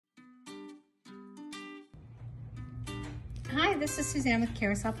Hi, this is Suzanne with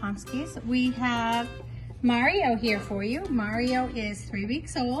Carousel Pomskies. We have Mario here for you. Mario is 3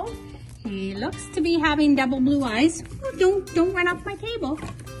 weeks old. He looks to be having double blue eyes. Oh, don't run off my table.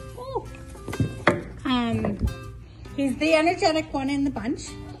 Oh. He's the energetic one in the bunch.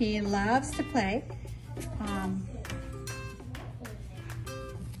 He loves to play.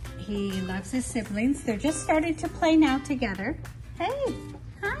 He loves his siblings. They're just starting to play now together. Hey,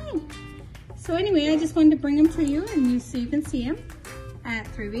 hi. So anyway, I just wanted to bring him to you and so you can see him at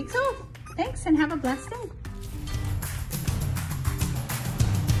 3 weeks old. Thanks and have a blessed day.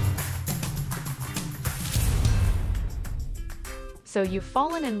 So you've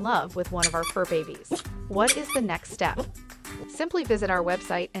fallen in love with one of our fur babies. What is the next step? Simply visit our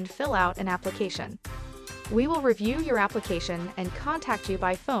website and fill out an application. We will review your application and contact you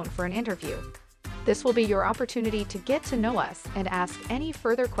by phone for an interview. This will be your opportunity to get to know us and ask any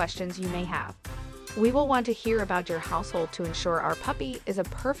further questions you may have. We will want to hear about your household to ensure our puppy is a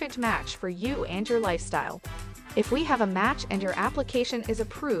perfect match for you and your lifestyle. If we have a match and your application is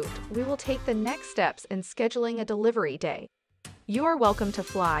approved, we will take the next steps in scheduling a delivery day. You are welcome to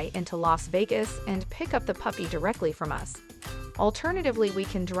fly into Las Vegas and pick up the puppy directly from us. Alternatively, we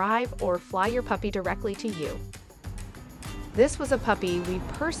can drive or fly your puppy directly to you. This was a puppy we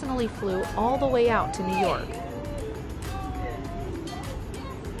personally flew all the way out to New York.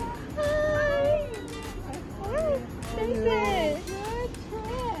 Hi. Good trip.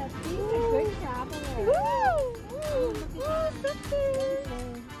 He's a good traveler.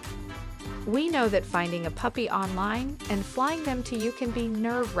 We know that finding a puppy online and flying them to you can be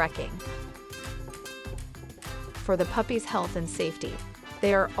nerve-wracking. For the puppy's health and safety,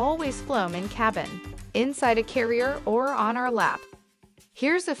 they are always flown in cabin, inside a carrier, or on our lap.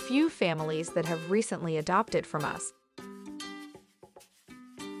 Here's a few families that have recently adopted from us.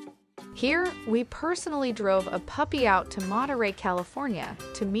 Here, we personally drove a puppy out to Monterey, California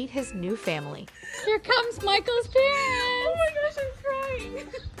to meet his new family. Here comes Michael's parents. Oh my gosh, I'm crying.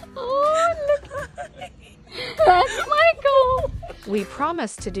 Oh, look. That's Michael. We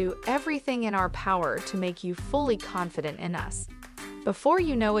promise to do everything in our power to make you fully confident in us. Before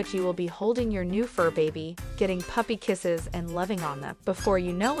you know it, you will be holding your new fur baby, getting puppy kisses and loving on them. Before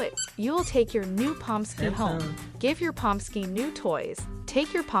you know it, you will take your new pomsky home, give your pomsky new toys,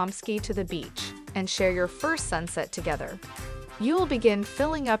 take your pomsky to the beach, and share your first sunset together. You will begin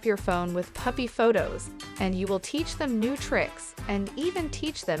filling up your phone with puppy photos, and you will teach them new tricks and even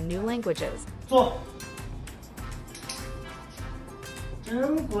teach them new languages. 坐，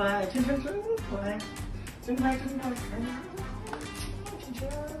真乖，晨晨真乖，真乖真乖，晨晨。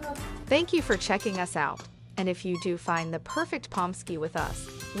 Thank you for checking us out, and if you do find the perfect pomsky with us,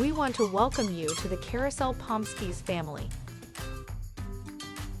 we want to welcome you to the Carousel Pomskies family.